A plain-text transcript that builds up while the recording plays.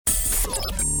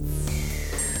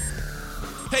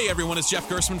Hey everyone, it's Jeff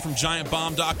Gersman from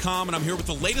GiantBomb.com, and I'm here with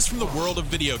the latest from the world of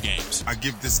video games. I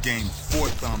give this game 4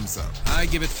 thumbs up. I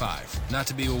give it 5. Not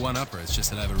to be a one-upper, it's just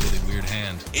that I have a really weird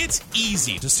hand. It's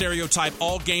easy to stereotype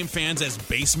all game fans as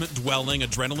basement-dwelling,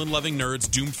 adrenaline-loving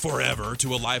nerds doomed forever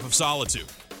to a life of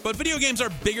solitude. But video games are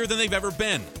bigger than they've ever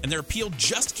been, and their appeal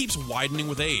just keeps widening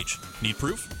with age. Need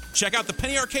proof? Check out the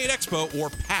Penny Arcade Expo, or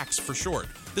PAX for short.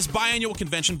 This biannual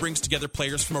convention brings together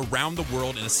players from around the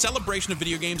world in a celebration of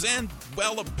video games and,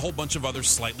 well, a whole bunch of other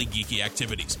slightly geeky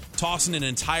activities. Toss in an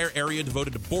entire area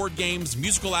devoted to board games,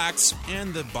 musical acts,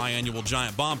 and the biannual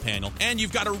Giant Bomb panel, and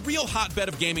you've got a real hotbed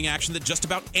of gaming action that just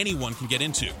about anyone can get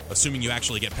into, assuming you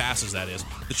actually get passes, that is.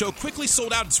 The show quickly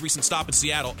sold out its recent stop in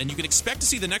Seattle, and you can expect to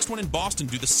see the next one in Boston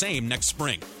do the same next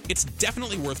spring. It's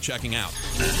definitely worth checking out.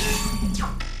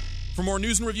 For more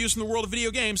news and reviews from the world of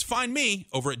video games, find me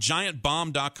over at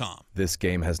GiantBomb.com. This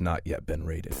game has not yet been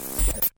rated.